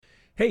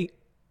Hey,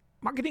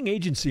 marketing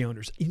agency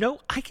owners,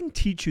 I can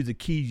teach you the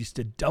keys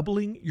to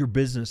doubling your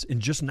business in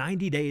just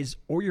 90 days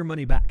or your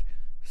money back.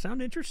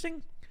 Sound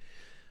interesting?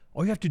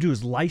 All you have to do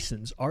is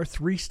license our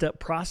 3-step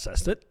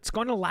process that's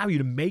going to allow you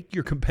to make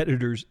your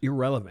competitors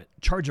irrelevant,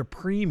 charge a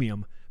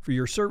premium for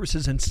your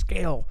services, and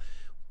scale,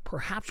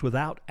 perhaps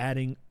without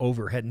adding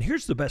overhead. And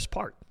here's the best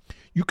part.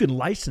 You can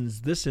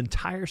license this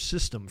entire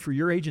system for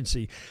your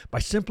agency by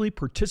simply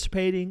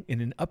participating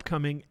in an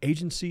upcoming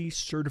agency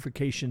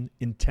certification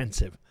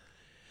intensive.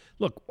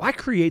 Look, why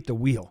create the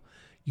wheel?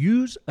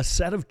 Use a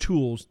set of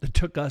tools that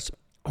took us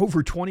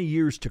over 20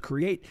 years to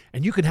create,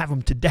 and you can have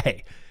them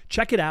today.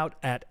 Check it out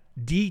at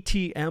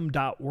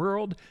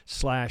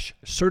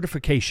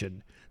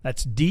dtm.world/certification.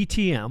 That's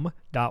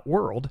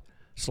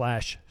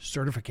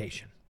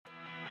dtm.world/certification.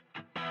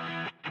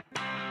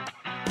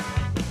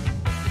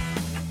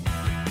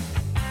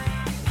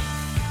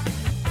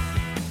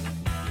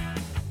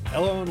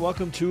 Hello and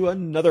welcome to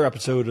another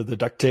episode of the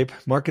Duct Tape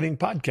Marketing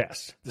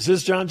Podcast. This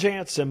is John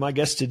Jantsch, and my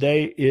guest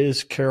today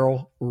is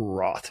Carol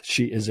Roth.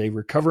 She is a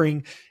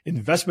recovering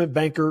investment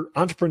banker,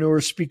 entrepreneur,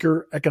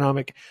 speaker,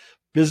 economic,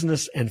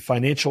 business, and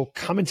financial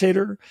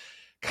commentator,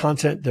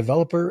 content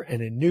developer,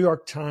 and a New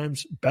York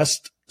Times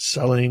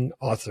best-selling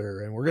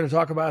author. And we're going to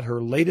talk about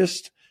her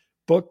latest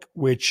book,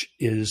 which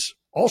is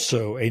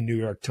also a New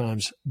York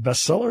Times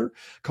bestseller,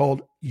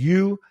 called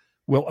You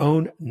Will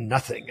Own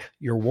Nothing,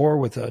 Your War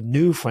with a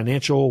New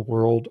Financial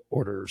World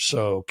Order.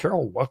 So,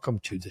 Carol, welcome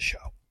to the show.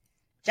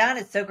 John,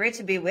 it's so great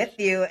to be with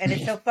you. And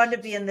it's so fun to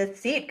be in this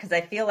seat because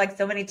I feel like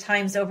so many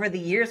times over the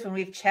years when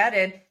we've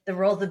chatted, the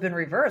roles have been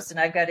reversed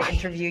and I've got to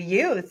interview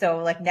you.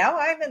 So now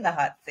I'm in the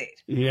hot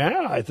seat.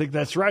 Yeah, I think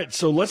that's right.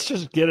 So let's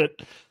just get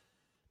it.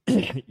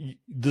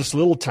 This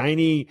little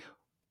tiny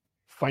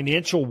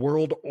financial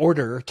world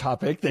order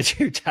topic that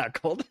you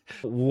tackled.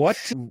 What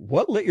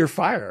lit your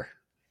fire?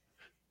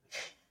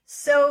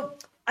 So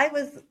I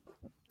was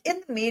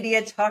in the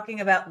media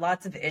talking about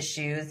lots of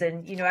issues.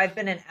 And, I've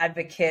been an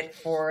advocate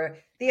for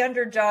the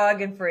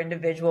underdog and for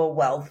individual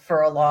wealth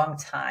for a long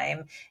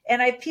time.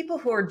 And I have people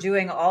who are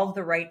doing all of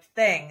the right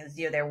things.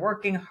 They're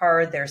working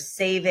hard, they're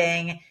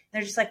saving.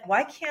 They're just like,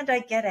 why can't I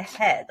get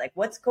ahead? Like,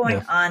 what's going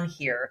on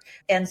here?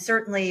 And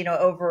certainly,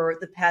 over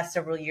the past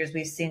several years,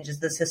 we've seen just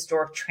this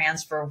historic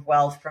transfer of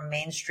wealth from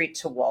Main Street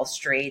to Wall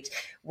Street.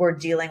 We're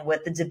dealing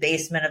with the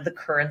debasement of the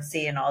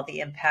currency and all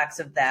the impacts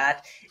of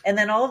that. And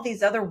then all of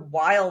these other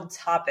wild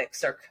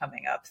topics are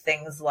coming up.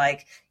 Things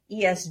like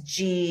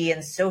ESG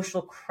and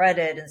social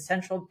credit and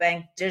central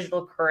bank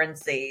digital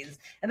currencies.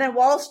 And then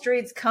Wall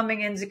Street's coming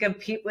in to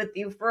compete with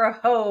you for a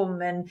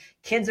home, and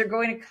kids are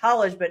going to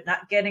college but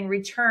not getting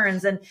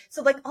returns. And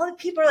so all the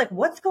people are like,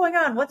 what's going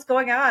on? What's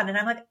going on? And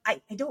I'm like, I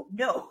don't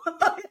know.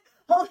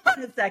 Hold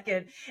on a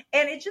second.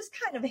 And it just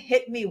kind of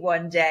hit me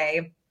one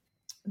day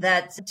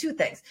that two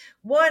things.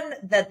 One,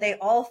 that they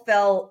all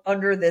fell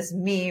under this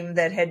meme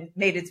that had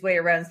made its way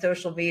around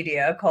social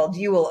media called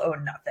You Will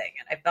Own Nothing.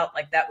 And I felt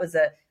like that was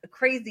a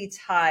crazy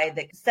tie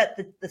that set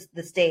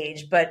the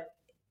stage. But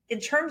in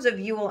terms of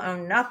You Will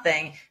Own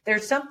Nothing,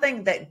 there's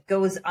something that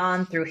goes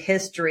on through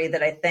history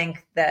that I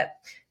think that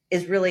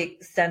is really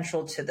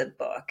central to the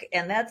book.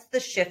 And that's the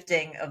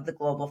shifting of the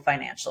global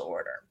financial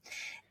order.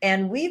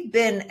 And we've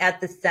been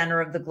at the center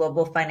of the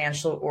global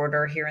financial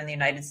order here in the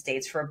United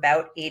States for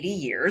about 80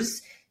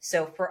 years.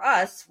 So for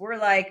us, we're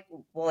like,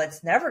 well,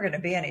 it's never going to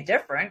be any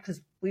different because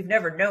we've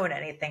never known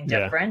anything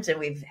different. And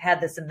we've had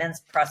this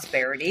immense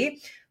prosperity.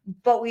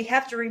 But we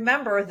have to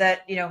remember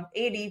that,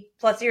 80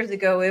 plus years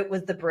ago, it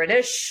was the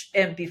British.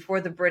 And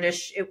before the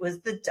British, it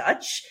was the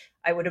Dutch.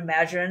 I would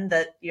imagine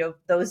that,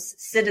 those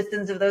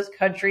citizens of those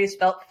countries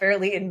felt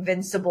fairly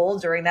invincible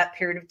during that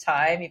period of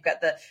time. You've got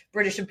the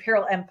British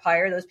Imperial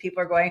Empire. Those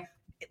people are going,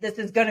 this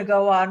is going to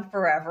go on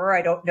forever.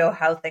 I don't know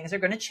how things are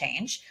going to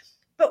change.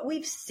 But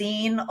we've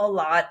seen a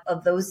lot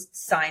of those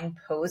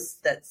signposts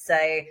that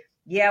say,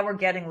 yeah, we're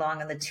getting long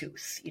in the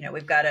tooth.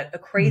 We've got a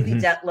crazy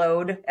debt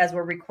load. As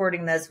we're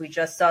recording this, we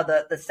just saw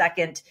the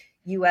second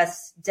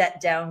U.S. debt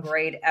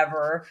downgrade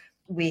ever.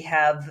 We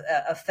have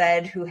a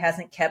Fed who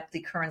hasn't kept the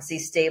currency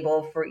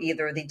stable for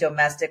either the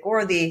domestic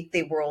or the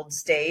world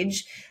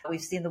stage.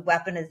 We've seen the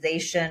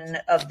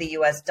weaponization of the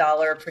U.S.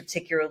 dollar,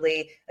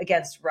 particularly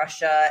against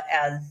Russia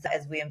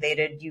as we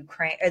invaded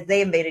Ukraine, as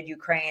they invaded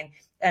Ukraine,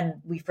 and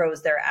we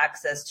froze their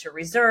access to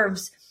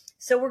reserves.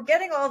 So we're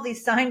getting all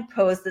these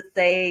signposts that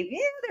say,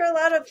 there are a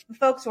lot of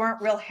folks who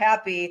aren't real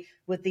happy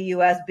with the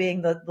U.S.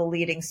 being the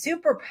leading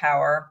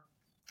superpower.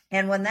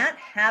 And when that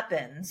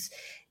happens,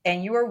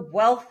 and you're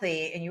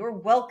wealthy and you're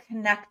well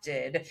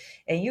connected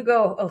and you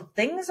go, oh,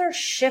 things are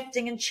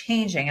shifting and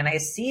changing. And I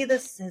see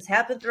this has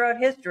happened throughout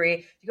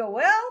history. You go,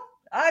 well,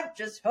 I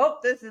just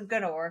hope this is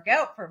going to work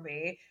out for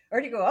me. Or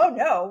you go, oh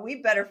no,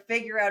 we better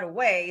figure out a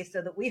way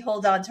so that we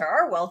hold on to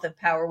our wealth and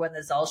power when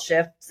this all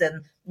shifts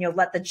and,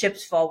 let the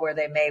chips fall where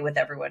they may with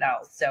everyone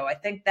else. So I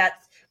think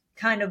that's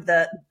kind of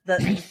the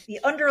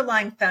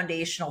underlying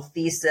foundational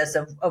thesis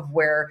of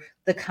where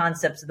the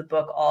concepts of the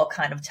book all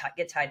kind of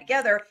get tied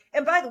together.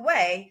 And by the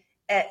way,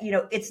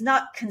 it's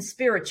not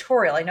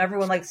conspiratorial. I know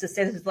everyone likes to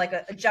say this is like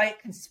a giant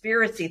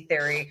conspiracy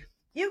theory.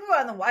 You can go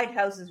on the White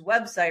House's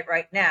website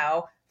right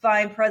now,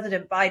 find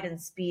President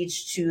Biden's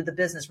speech to the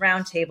Business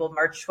Roundtable,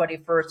 March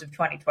 21st of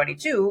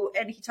 2022.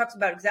 And he talks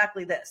about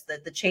exactly this,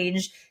 that the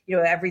change,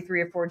 every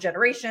 3 or 4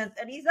 generations.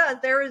 And he says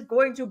there is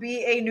going to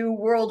be a new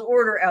world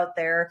order out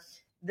there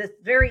that's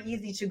very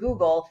easy to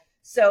Google.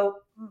 So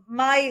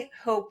my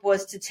hope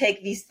was to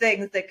take these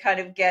things that kind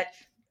of get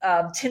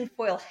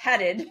tinfoil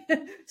headed,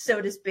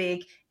 so to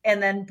speak,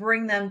 and then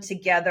bring them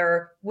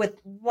together with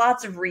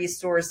lots of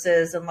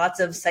resources and lots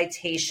of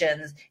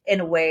citations in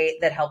a way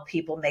that help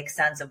people make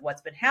sense of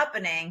what's been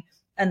happening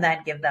and then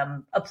give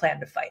them a plan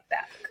to fight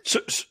back.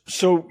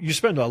 So you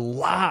spend a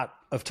lot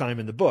of time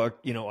in the book,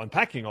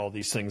 unpacking all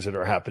these things that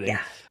are happening.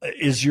 Yeah.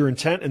 Is your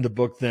intent in the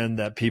book then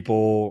that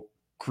people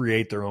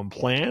create their own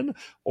plan,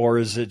 or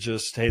is it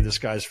just, hey, this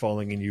guy's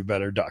falling and you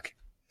better duck?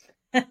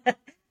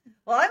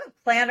 Well, I'm a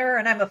planner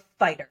and I'm a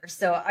fighter.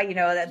 So,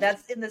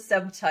 that's in the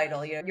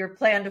subtitle, your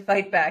plan to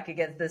fight back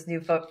against this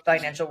new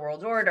financial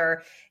world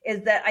order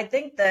is that I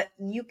think that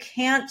you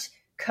can't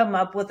come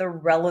up with a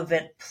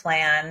relevant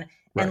plan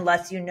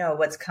unless you know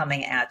what's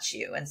coming at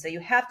you. And so you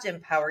have to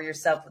empower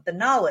yourself with the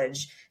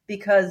knowledge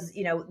because,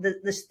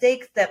 the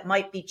stakes that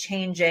might be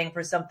changing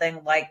for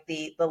something like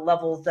the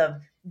levels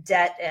of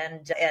debt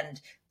and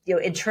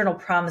internal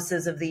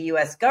promises of the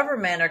U.S.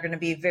 government are going to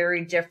be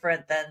very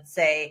different than,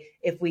 say,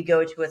 if we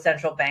go to a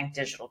central bank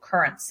digital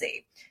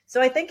currency.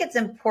 So I think it's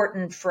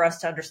important for us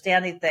to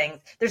understand these things.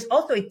 There's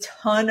also a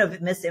ton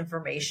of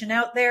misinformation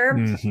out there.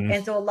 Mm-hmm.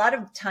 And so a lot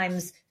of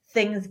times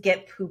things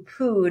get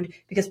poo-pooed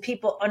because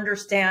people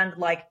understand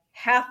like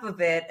half of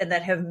it and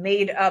then have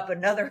made up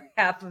another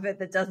half of it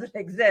that doesn't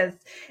exist.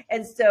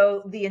 And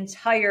so the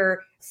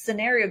entire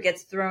scenario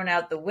gets thrown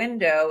out the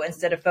window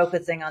instead of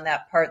focusing on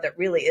that part that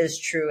really is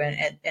true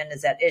and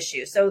is at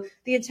issue. So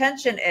the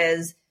intention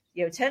is,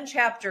 10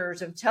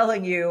 chapters of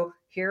telling you,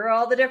 here are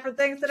all the different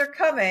things that are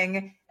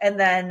coming. And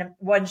then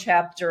 1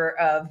 chapter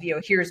of,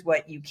 here's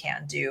what you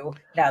can do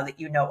now that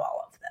you know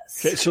all of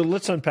this. Okay, so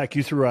let's unpack.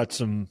 You threw out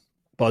some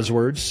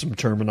buzzwords, some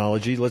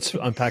terminology. Let's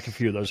unpack a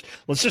few of those.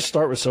 Let's just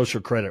start with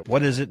social credit.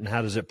 What is it and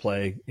how does it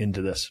play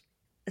into this?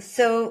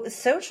 So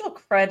social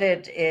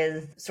credit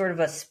is sort of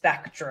a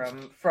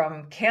spectrum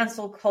from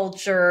cancel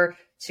culture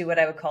to what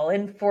I would call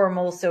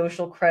informal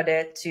social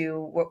credit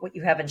to what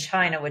you have in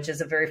China, which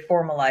is a very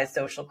formalized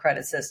social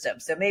credit system.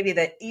 So maybe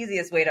the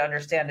easiest way to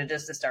understand it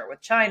is to start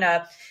with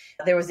China.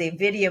 There was a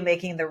video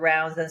making the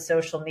rounds on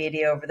social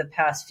media over the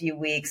past few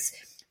weeks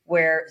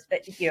where,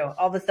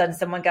 all of a sudden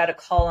someone got a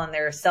call on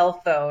their cell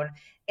phone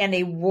and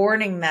a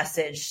warning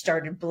message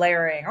started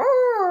blaring.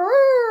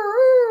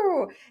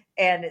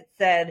 And it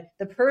said,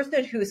 the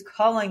person who's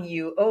calling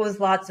you owes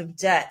lots of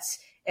debt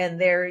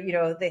and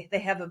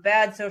they have a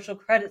bad social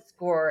credit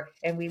score.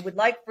 And we would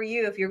like for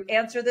you, if you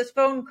answer this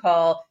phone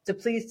call, to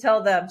please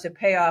tell them to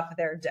pay off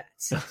their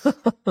debts.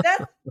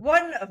 That's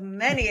one of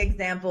many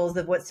examples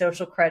of what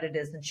social credit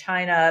is in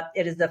China.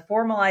 It is a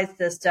formalized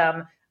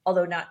system,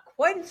 although not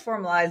quite as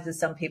formalized as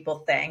some people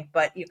think,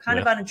 but you kind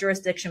of on a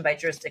jurisdiction by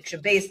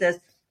jurisdiction basis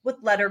with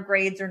letter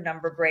grades or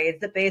number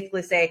grades that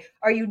basically say,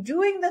 are you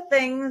doing the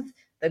things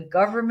the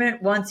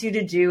government wants you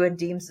to do and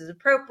deems as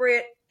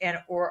appropriate,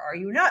 or are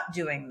you not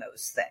doing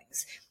those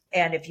things?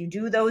 And if you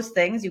do those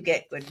things, you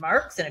get good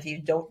marks. And if you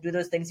don't do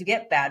those things, you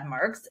get bad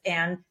marks.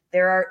 And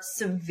there are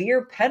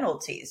severe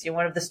penalties.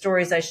 One of the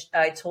stories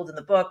I told in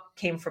the book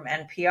came from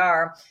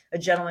NPR, a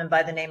gentleman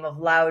by the name of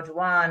Lao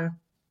Duan,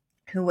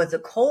 who was a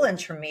coal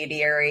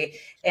intermediary,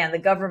 and the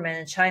government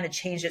in China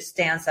changed its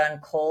stance on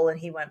coal and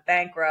he went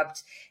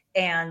bankrupt.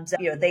 And,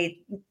 they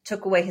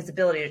took away his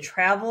ability to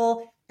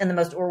travel. And the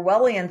most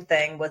Orwellian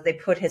thing was they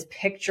put his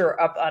picture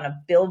up on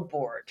a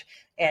billboard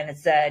and it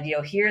said,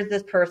 here's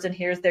this person,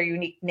 here's their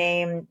unique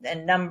name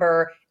and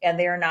number, and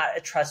they're not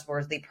a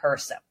trustworthy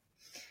person.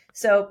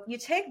 So you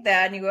take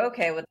that and you go,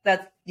 okay, well,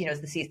 that's, the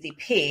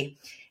CCP.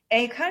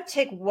 And you kind of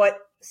take what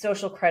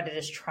social credit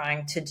is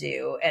trying to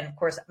do. And of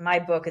course, my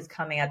book is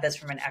coming at this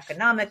from an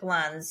economic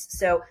lens.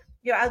 So,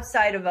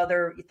 outside of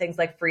other things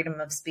like freedom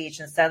of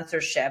speech and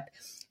censorship,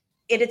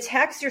 it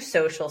attacks your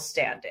social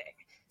standing.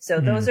 So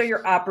those are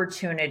your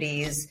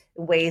opportunities,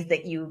 ways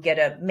that you get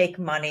to make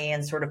money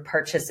and sort of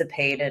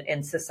participate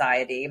in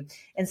society.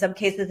 In some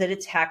cases, it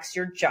attacks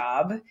your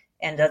job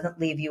and doesn't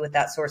leave you with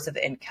that source of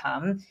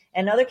income.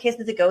 In other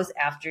cases, it goes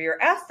after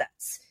your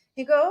assets.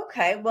 You go,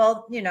 okay,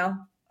 well,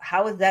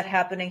 how is that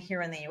happening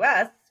here in the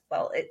U.S.?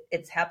 Well,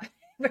 it's happening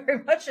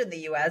very much in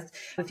the U.S.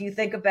 If you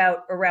think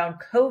about around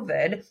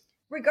COVID,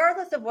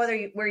 regardless of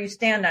where you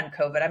stand on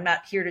COVID, I'm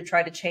not here to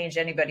try to change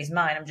anybody's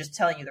mind. I'm just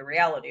telling you the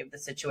reality of the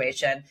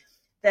situation.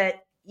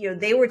 That,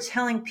 they were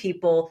telling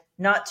people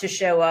not to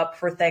show up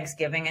for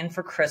Thanksgiving and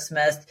for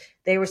Christmas.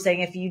 They were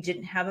saying if you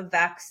didn't have a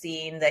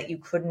vaccine that you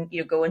couldn't,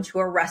 go into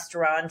a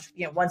restaurant,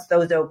 once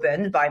those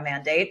opened by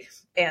mandate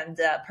and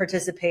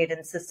participate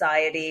in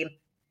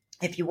society.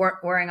 If you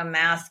weren't wearing a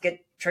mask at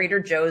Trader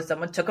Joe's,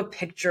 someone took a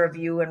picture of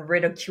you and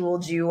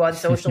ridiculed you on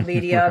social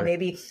media, right.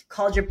 Maybe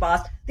called your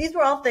boss. These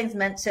were all things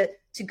meant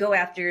to go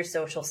after your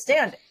social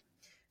standing.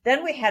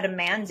 Then we had a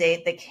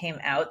mandate that came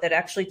out that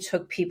actually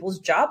took people's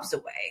jobs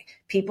away.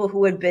 People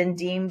who had been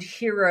deemed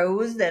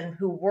heroes and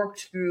who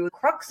worked through the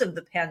crux of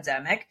the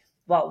pandemic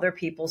while their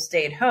people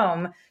stayed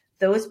home.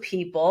 Those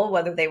people,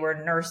 whether they were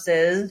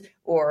nurses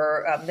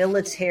or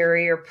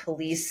military or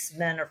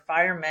policemen or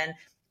firemen,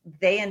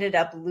 they ended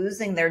up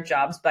losing their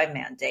jobs by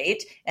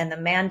mandate, and the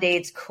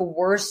mandates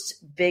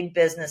coerced big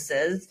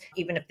businesses.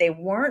 Even if they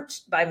weren't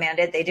by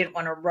mandate, they didn't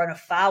want to run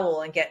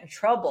afoul and get in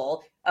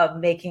trouble of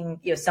making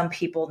some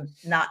people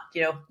not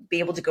be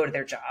able to go to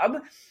their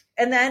job.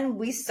 And then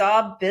we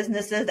saw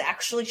businesses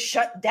actually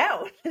shut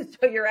down.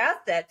 So your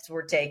assets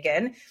were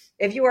taken.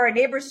 If you are our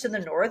neighbors to the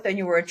north and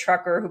you were a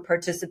trucker who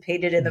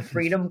participated in the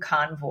Freedom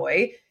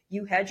Convoy,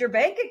 you had your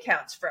bank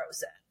accounts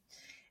frozen.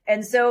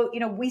 And so,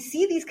 we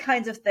see these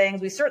kinds of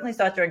things. We certainly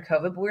saw it during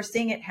COVID, but we're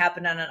seeing it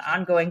happen on an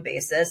ongoing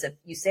basis. If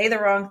you say the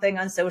wrong thing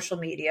on social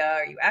media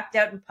or you act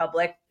out in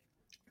public,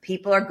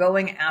 people are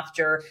going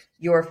after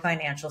your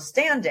financial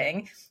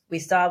standing. We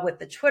saw with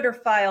the Twitter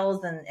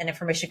files and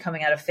information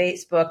coming out of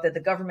Facebook that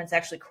the government's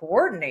actually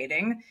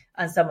coordinating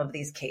on some of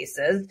these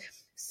cases.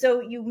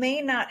 So you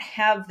may not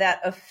have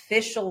that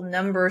official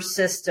number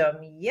system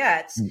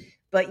yet,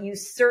 but you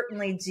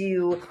certainly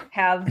do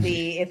have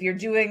if you're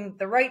doing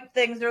the right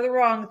things or the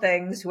wrong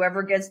things,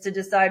 whoever gets to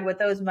decide what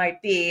those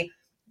might be,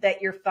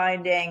 that you're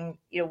finding,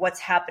 what's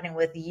happening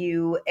with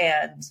you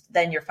and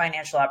then your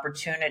financial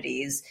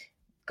opportunities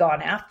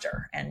gone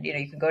after. And,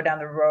 you can go down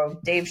the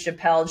road. Dave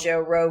Chappelle, Joe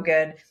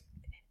Rogan,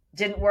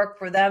 didn't work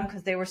for them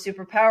because they were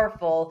super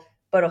powerful,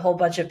 but a whole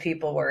bunch of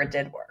people where it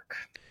did work.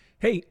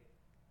 Hey,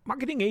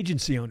 marketing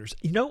agency owners,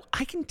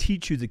 I can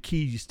teach you the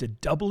keys to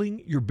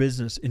doubling your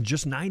business in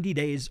just 90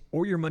 days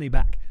or your money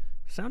back.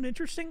 Sound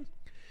interesting?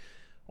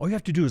 All you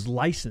have to do is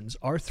license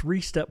our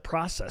 3-step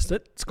process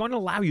that's going to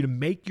allow you to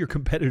make your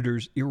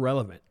competitors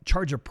irrelevant,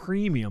 charge a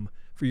premium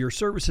for your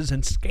services,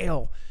 and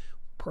scale,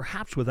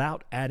 perhaps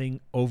without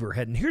adding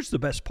overhead. And here's the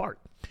best part.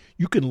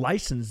 You can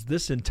license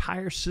this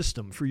entire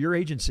system for your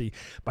agency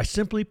by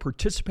simply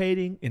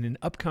participating in an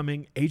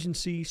upcoming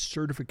agency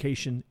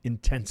certification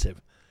intensive.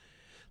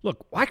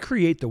 Look, why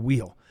create the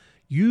wheel?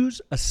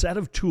 Use a set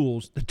of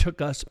tools that took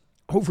us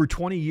over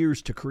 20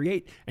 years to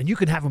create, and you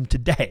can have them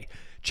today.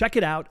 Check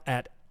it out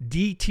at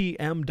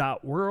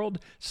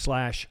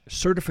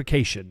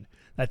dtm.world/certification.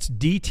 That's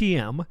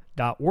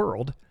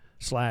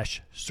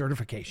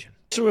dtm.world/certification.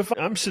 So if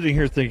I'm sitting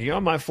here thinking,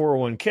 my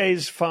 401k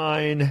is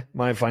fine,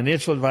 my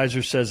financial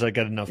advisor says I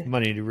got enough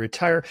money to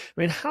retire.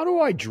 How do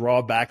I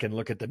draw back and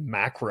look at the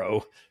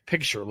macro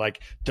picture?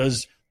 Like,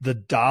 does the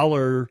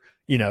dollar,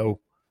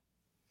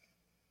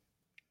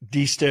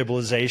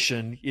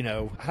 destabilization,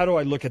 how do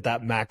I look at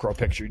that macro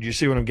picture? Do you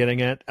see what I'm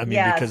getting at?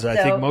 Because I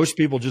think most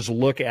people just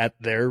look at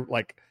their,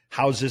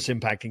 how's this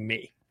impacting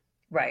me?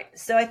 Right.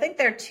 So I think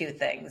there are two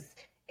things,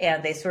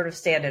 and they sort of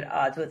stand at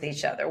odds with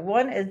each other.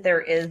 One is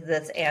there is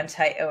this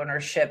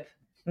anti-ownership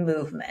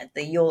movement,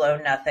 the you'll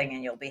own nothing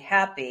and you'll be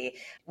happy.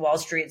 Wall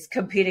Street's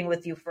competing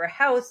with you for a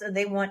house, and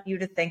they want you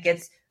to think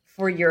it's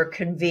for your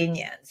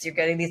convenience. You're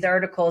getting these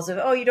articles of,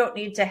 you don't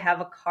need to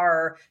have a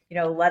car,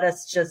 let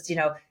us just,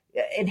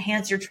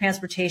 enhance your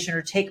transportation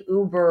or take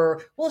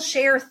Uber. We'll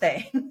share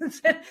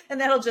things and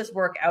that'll just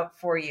work out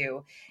for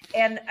you.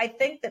 And I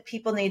think that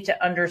people need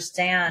to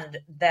understand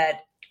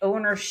that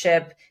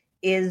ownership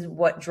is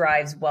what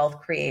drives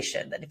wealth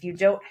creation. That if you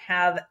don't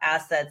have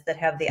assets that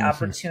have the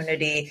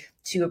opportunity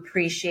to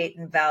appreciate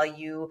and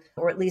value,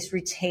 or at least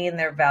retain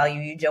their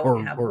value, you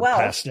don't have wealth.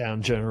 Or pass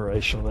down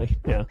generationally.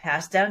 Yeah.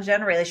 Pass down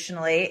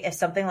generationally. If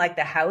something like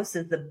the house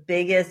is the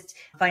biggest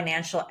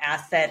financial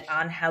asset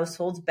on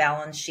households'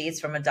 balance sheets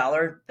from a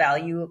dollar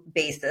value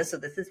basis. So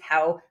this is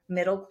how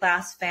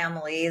middle-class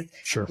families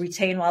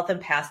retain wealth and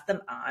pass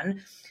them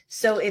on.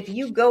 So if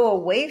you go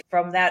away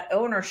from that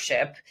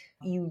ownership,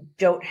 you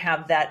don't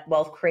have that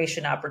wealth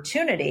creation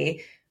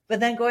opportunity. But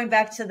then going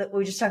back to what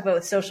we just talked about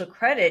with social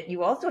credit,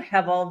 you also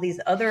have all these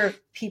other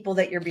people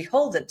that you're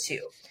beholden to.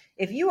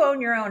 If you own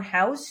your own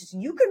house,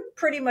 you can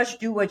pretty much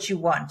do what you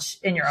want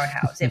in your own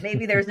house.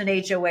 Maybe there's an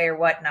HOA or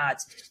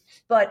whatnot.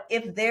 But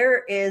if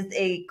there is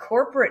a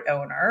corporate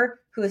owner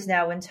who is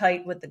now in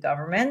tight with the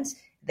government,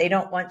 they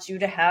don't want you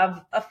to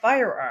have a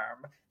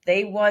firearm.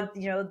 They want,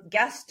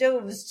 gas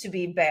stoves to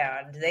be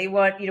banned. They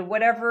want,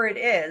 whatever it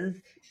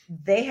is,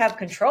 they have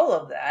control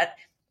of that.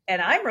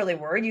 And I'm really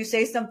worried you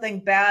say something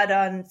bad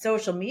on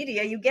social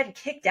media, you get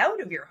kicked out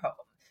of your home.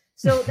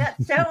 So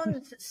that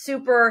sounds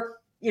super,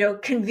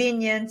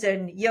 convenient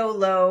and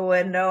YOLO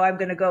and I'm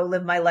going to go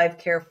live my life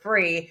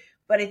carefree.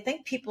 But I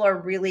think people are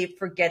really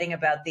forgetting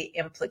about the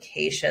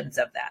implications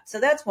of that. So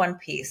that's one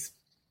piece.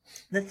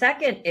 The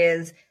second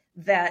is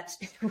that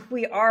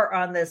we are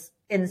on this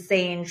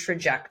insane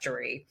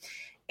trajectory,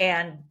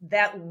 and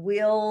that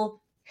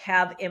will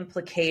have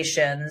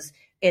implications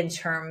in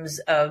terms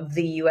of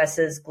the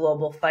US's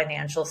global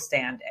financial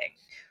standing.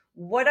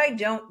 What I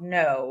don't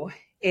know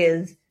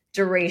is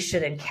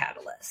duration and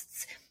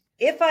catalysts.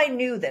 if I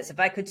knew this, if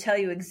I could tell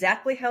you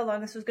exactly how long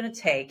this was going to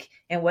take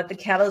and what the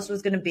catalyst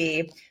was going to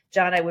be,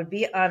 John, I would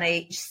be on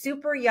a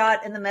super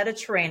yacht in the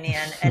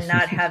Mediterranean and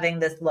not having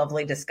this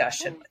lovely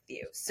discussion with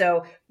you.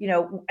 So,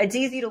 it's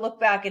easy to look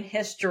back in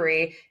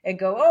history and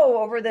go,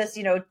 oh, over this,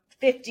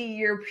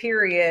 50-year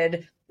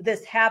period,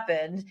 this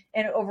happened.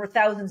 And over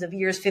thousands of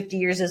years, 50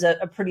 years is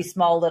a pretty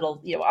small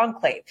little,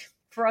 enclave.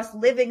 For us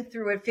living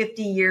through it,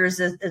 50 years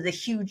is a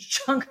huge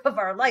chunk of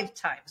our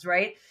lifetimes,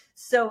 right?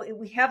 So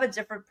we have a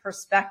different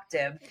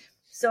perspective.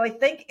 So I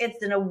think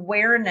it's an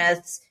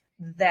awareness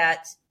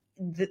that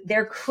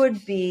there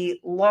could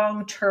be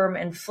long-term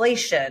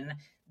inflation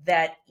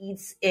that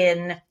eats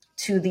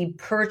into the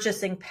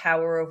purchasing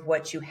power of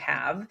what you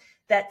have.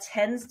 That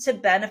tends to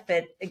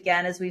benefit,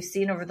 again, as we've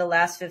seen over the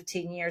last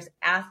 15 years,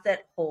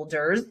 asset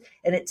holders,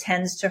 and it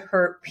tends to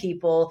hurt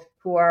people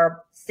who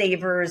are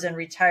savers and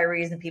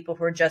retirees and people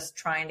who are just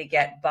trying to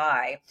get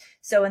by.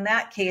 So in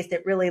that case,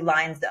 it really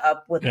lines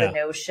up with the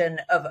notion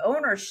of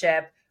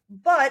ownership.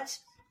 But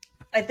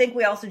I think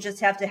we also just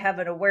have to have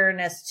an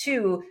awareness,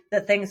 too,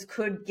 that things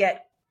could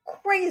get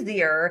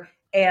crazier.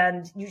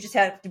 And you just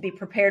have to be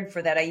prepared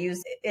for that. I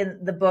use in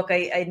the book,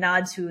 I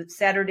nod to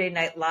Saturday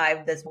Night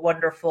Live, this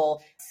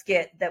wonderful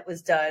skit that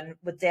was done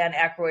with Dan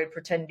Aykroyd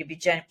pretending to be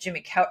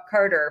Jimmy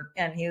Carter.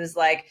 And he was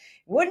like,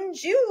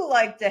 wouldn't you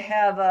like to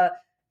have a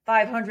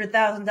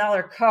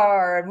 $500,000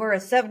 car and wear a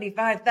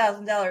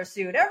 $75,000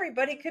 suit?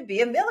 Everybody could be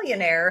a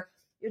millionaire.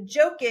 You're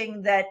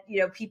joking that,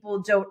 people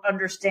don't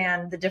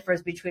understand the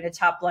difference between a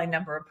top line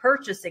number and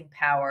purchasing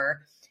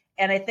power.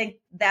 And I think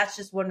that's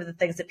just one of the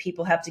things that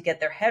people have to get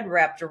their head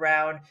wrapped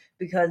around,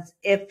 because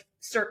if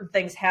certain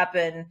things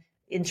happen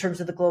in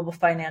terms of the global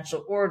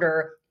financial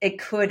order, it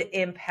could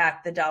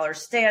impact the dollar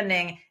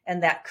standing,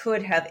 and that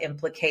could have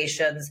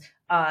implications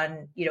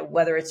on,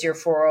 whether it's your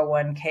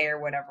 401k or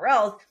whatever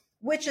else,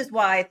 which is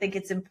why I think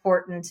it's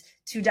important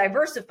to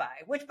diversify,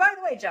 which, by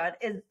the way, John,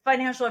 is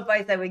financial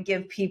advice I would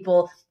give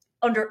people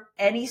under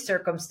any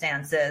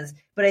circumstances.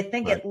 But I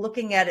think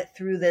looking at it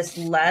through this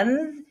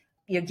lens,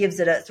 gives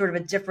it a sort of a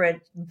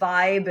different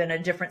vibe and a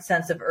different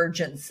sense of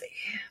urgency.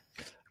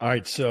 All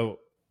right. So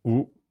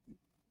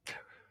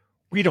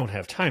we don't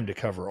have time to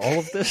cover all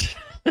of this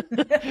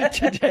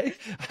today.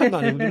 I'm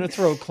not even going to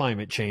throw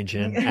climate change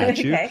in at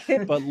you,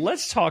 but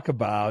let's talk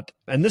about,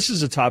 and this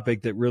is a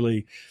topic that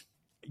really,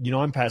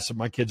 I'm passive.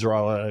 My kids are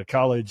all out of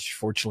college.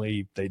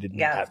 Fortunately, they didn't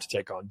have to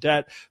take on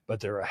debt, but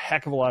there are a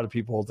heck of a lot of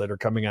people that are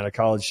coming out of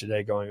college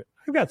today going,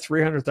 I've got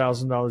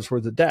 $300,000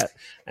 worth of debt,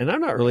 and I'm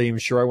not really even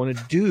sure I want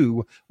to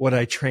do what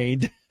I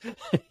trained,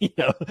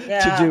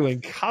 to do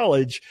in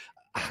college.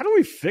 How do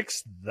we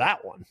fix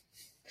that one?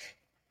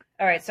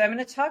 All right. So I'm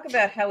going to talk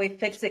about how we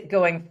fix it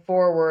going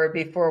forward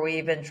before we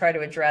even try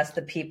to address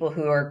the people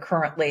who are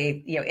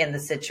currently, in the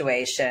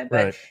situation.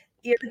 But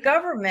the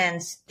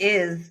government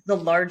is the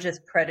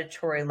largest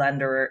predatory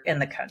lender in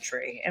the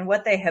country. And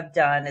what they have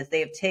done is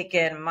they've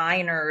taken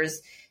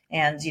minors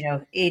and,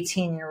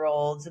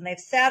 18-year-olds, and they've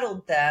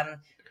saddled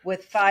them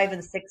with 5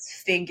 and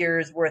 6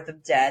 figures worth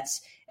of debt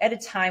at a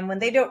time when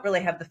they don't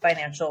really have the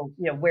financial,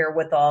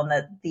 wherewithal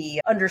and the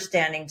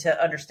understanding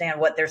to understand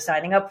what they're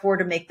signing up for,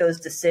 to make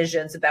those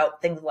decisions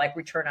about things like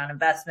return on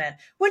investment,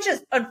 which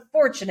is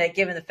unfortunate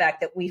given the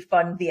fact that we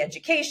fund the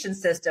education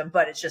system,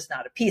 but it's just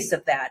not a piece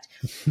of that.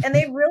 And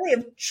they really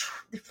have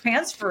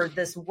transferred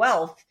this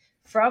wealth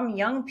from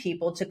young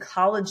people to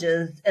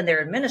colleges and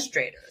their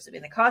administrators. I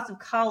mean, the cost of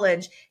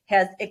college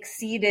has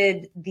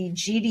exceeded the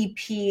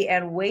GDP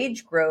and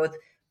wage growth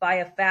by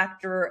a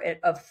factor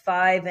of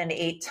 5 and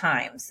 8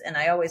 times. And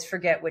I always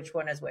forget which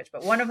one is which,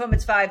 but one of them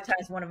is 5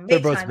 times, one of them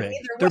 8 times.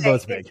 They're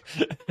both big.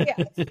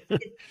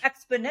 It's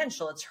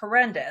exponential. It's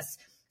horrendous.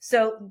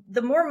 So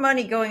the more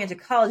money going into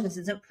colleges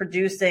isn't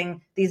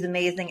producing these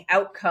amazing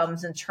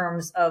outcomes in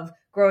terms of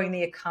growing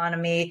the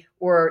economy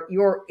or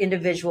your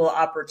individual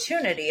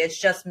opportunity. It's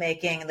just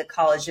making the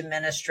college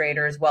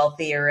administrators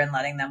wealthier and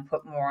letting them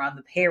put more on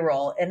the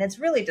payroll. And it's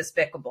really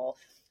despicable.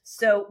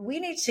 So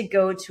we need to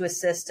go to a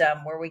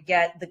system where we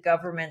get the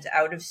government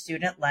out of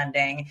student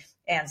lending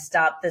and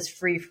stop this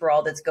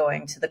free-for-all that's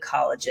going to the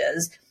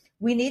colleges.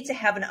 We need to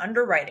have an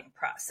underwriting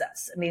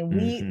process. I mean,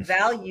 we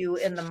value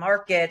in the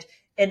market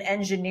an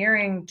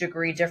engineering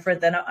degree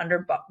different than an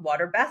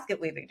underwater basket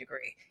weaving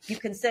degree. You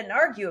can sit and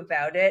argue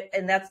about it,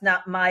 and that's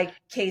not my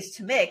case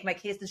to make. My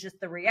case is just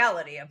the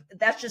reality of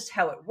that's just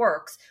how it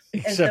works.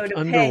 Except and so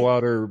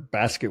underwater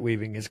basket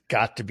weaving has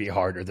got to be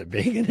harder than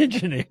being an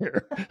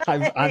engineer.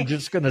 I'm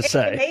just going to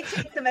say. It may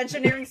take some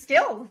engineering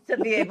skills to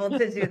be able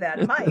to do that.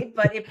 It might,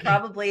 but it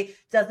probably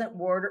doesn't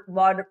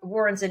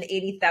warrant an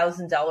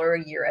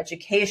 $80,000 a year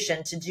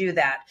education to do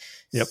that.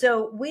 Yep.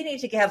 So we need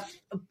to get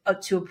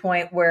up to a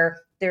point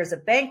where there's a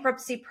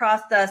bankruptcy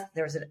process,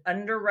 there's an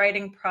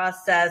underwriting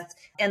process,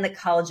 and the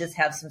colleges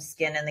have some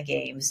skin in the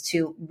games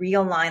to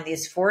realign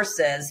these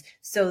forces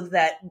so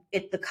that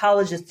the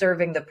college is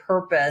serving the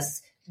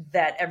purpose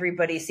that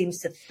everybody seems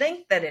to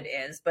think that it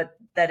is, but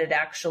that it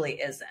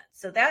actually isn't.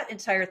 So that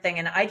entire thing,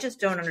 and I just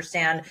don't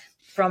understand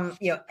from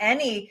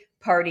any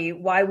party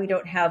why we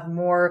don't have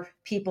more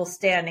people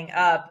standing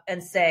up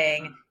and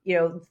saying,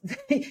 your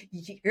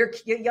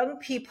young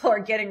people are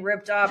getting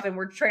ripped off and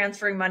we're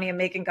transferring money and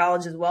making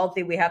colleges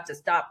wealthy. We have to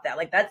stop that.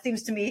 Like, that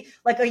seems to me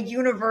like a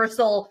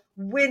universal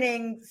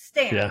winning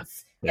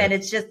stance. Yeah. And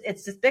it's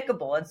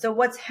despicable. And so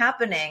what's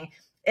happening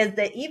is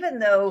that even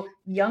though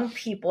young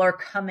people are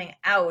coming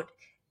out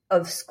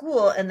of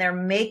school and they're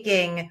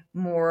making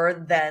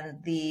more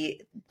than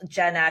the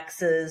Gen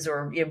X's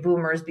or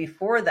boomers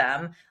before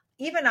them,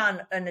 even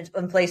on an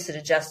inflation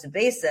adjusted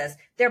basis,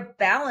 their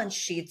balance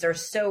sheets are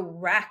so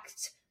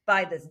wrecked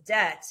by this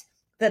debt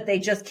that they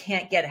just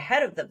can't get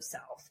ahead of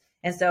themselves.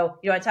 And so,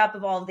 on top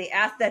of all of the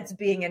assets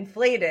being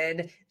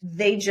inflated,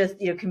 they just,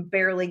 can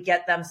barely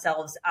get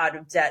themselves out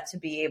of debt to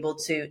be able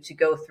to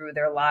go through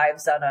their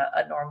lives on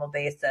a normal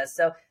basis.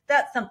 So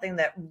that's something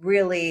that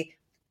really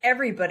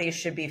everybody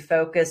should be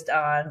focused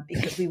on,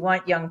 because we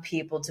want young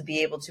people to be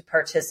able to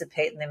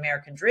participate in the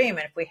American dream.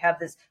 And if we have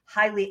this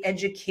highly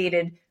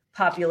educated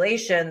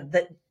population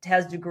that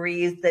has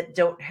degrees that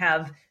don't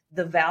have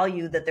the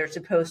value that they're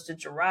supposed to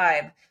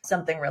derive,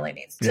 something really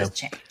needs to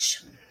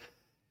change.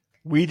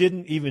 We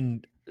didn't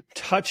even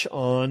touch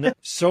on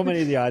so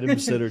many of the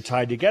items that are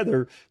tied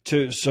together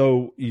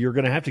so you're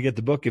going to have to get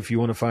the book if you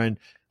want to find,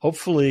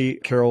 hopefully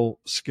Carol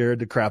scared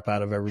the crap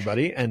out of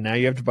everybody. And now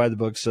you have to buy the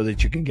book so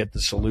that you can get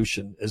the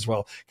solution as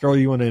well. Carol,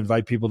 you want to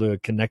invite people to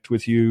connect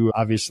with you?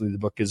 Obviously the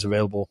book is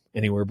available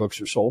anywhere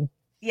books are sold.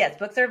 Yes,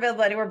 books are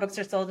available anywhere books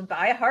are sold. And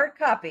buy a hard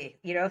copy,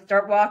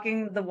 start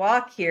walking the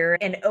walk here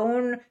and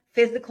own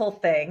physical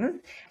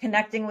things.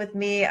 Connecting with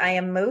me, I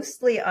am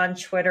mostly on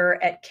Twitter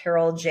at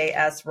Carol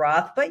J.S.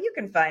 Roth, but you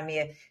can find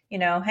me,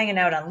 hanging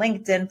out on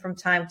LinkedIn from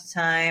time to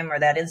time, or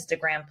that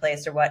Instagram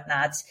place or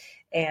whatnot.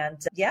 And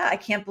I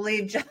can't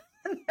believe John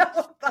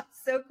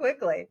so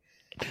quickly.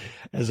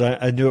 As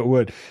I knew it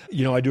would.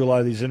 I do a lot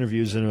of these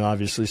interviews, and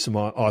obviously some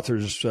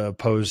authors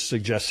pose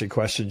suggested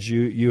questions.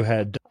 You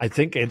had, I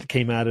think it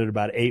came out at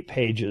about 8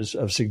 pages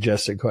of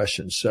suggested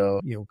questions. So,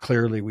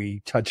 clearly we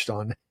touched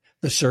on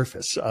the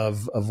surface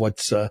of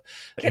what's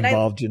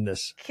involved in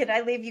this. Can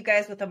I leave you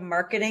guys with a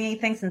marketing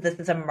thing, since this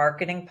is a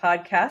marketing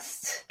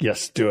podcast?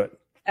 Yes, do it.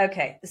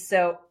 Okay.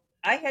 So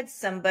I had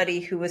somebody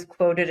who was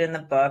quoted in the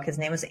book. His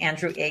name was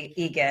Andrew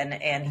Egan,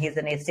 and he's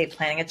an estate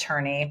planning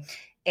attorney.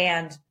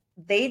 And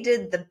they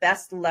did the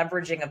best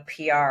leveraging of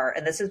PR.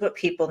 And this is what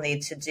people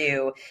need to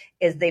do,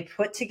 is they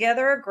put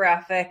together a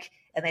graphic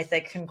and they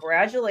say,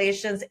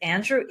 congratulations,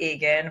 Andrew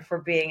Egan, for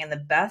being in the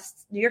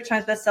best New York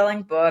Times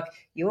bestselling book,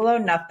 You Will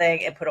Own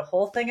Nothing, and put a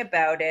whole thing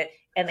about it.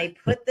 And they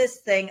put this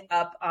thing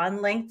up on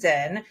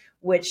LinkedIn,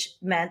 which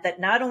meant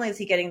that not only is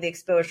he getting the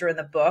exposure in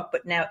the book,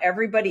 but now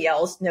everybody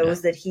else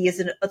knows that he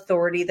is an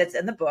authority that's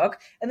in the book.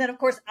 And then, of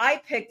course, I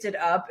picked it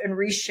up and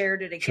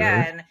reshared it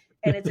again. Sure.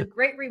 And it's a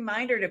great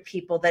reminder to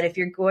people that if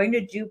you're going to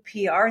do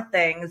PR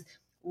things,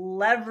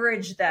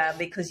 leverage them,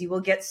 because you will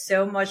get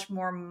so much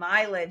more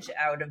mileage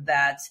out of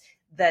that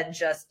than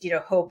just,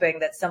 hoping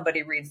that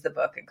somebody reads the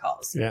book and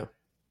calls. Yeah,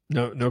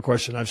 no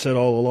question. I've said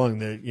all along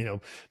that,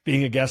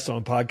 being a guest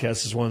on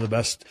podcasts is one of the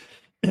best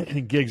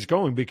gigs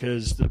going,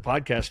 because the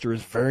podcaster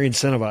is very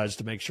incentivized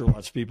to make sure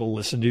lots of people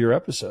listen to your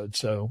episode.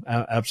 So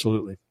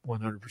absolutely,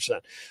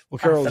 100%. Well,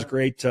 Carol, It was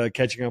great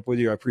catching up with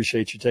you. I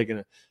appreciate you taking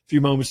a few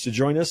moments to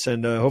join us,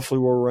 and hopefully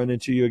we'll run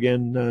into you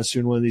again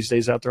soon, one of these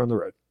days out there on the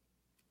road.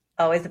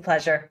 Always a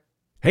pleasure.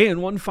 Hey,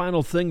 and one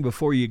final thing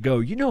before you go.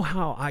 You know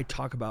how I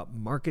talk about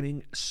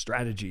marketing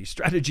strategy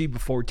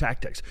before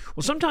tactics.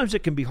 Well, sometimes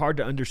it can be hard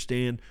to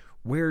understand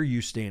where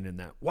you stand in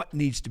that, what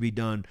needs to be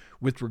done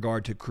with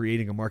regard to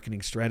creating a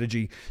marketing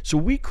strategy. So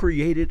we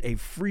created a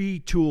free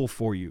tool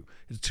for you.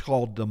 It's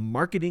called the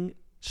Marketing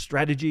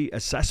Strategy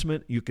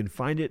Assessment. You can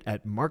find it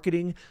at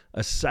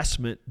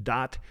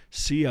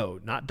marketingassessment.co,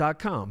 not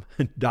 .com,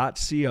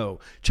 .co.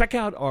 Check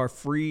out our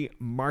free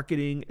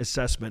marketing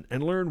assessment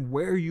and learn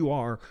where you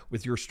are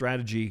with your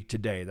strategy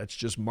today. That's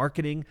just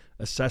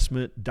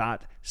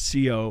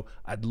marketingassessment.co.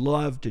 I'd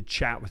love to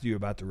chat with you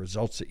about the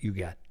results that you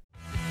get.